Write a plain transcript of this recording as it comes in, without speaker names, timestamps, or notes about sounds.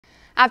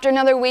After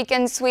another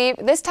weekend sweep,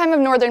 this time of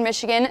Northern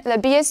Michigan, the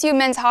BSU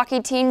men's hockey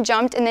team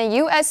jumped in the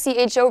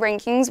WCHA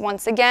rankings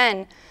once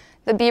again.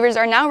 The Beavers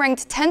are now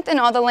ranked 10th in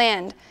all the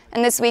land,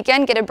 and this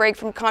weekend get a break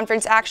from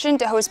conference action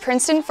to host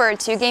Princeton for a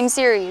 2-game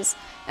series.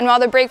 And while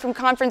the break from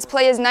conference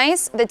play is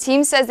nice, the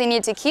team says they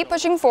need to keep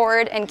pushing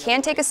forward and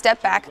can't take a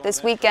step back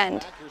this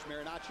weekend.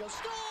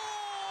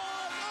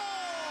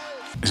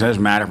 It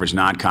doesn't matter if it's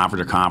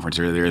non-conference or conference,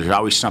 there's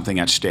always something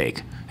at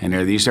stake. And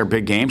these are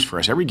big games for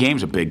us. Every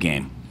game's a big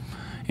game.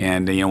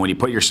 And you know, when you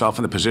put yourself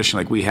in the position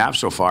like we have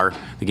so far,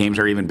 the games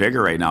are even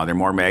bigger right now. They're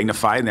more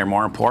magnified and they're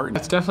more important.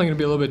 It's definitely going to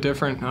be a little bit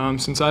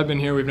different. Since I've been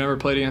here, we've never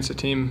played against a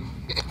team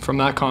from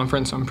that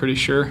conference, I'm pretty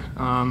sure.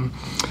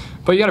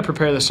 But you got to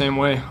prepare the same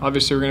way.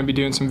 Obviously, we're going to be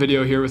doing some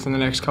video here within the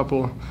next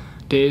couple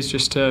days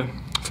just to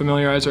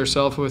familiarize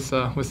ourselves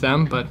with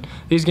them. But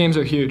these games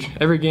are huge.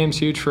 Every game's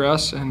huge for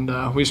us, and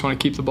we just want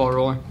to keep the ball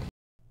rolling.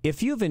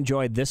 If you've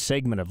enjoyed this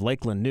segment of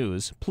Lakeland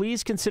News,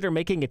 please consider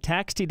making a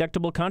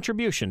tax-deductible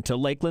contribution to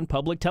Lakeland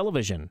Public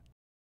Television.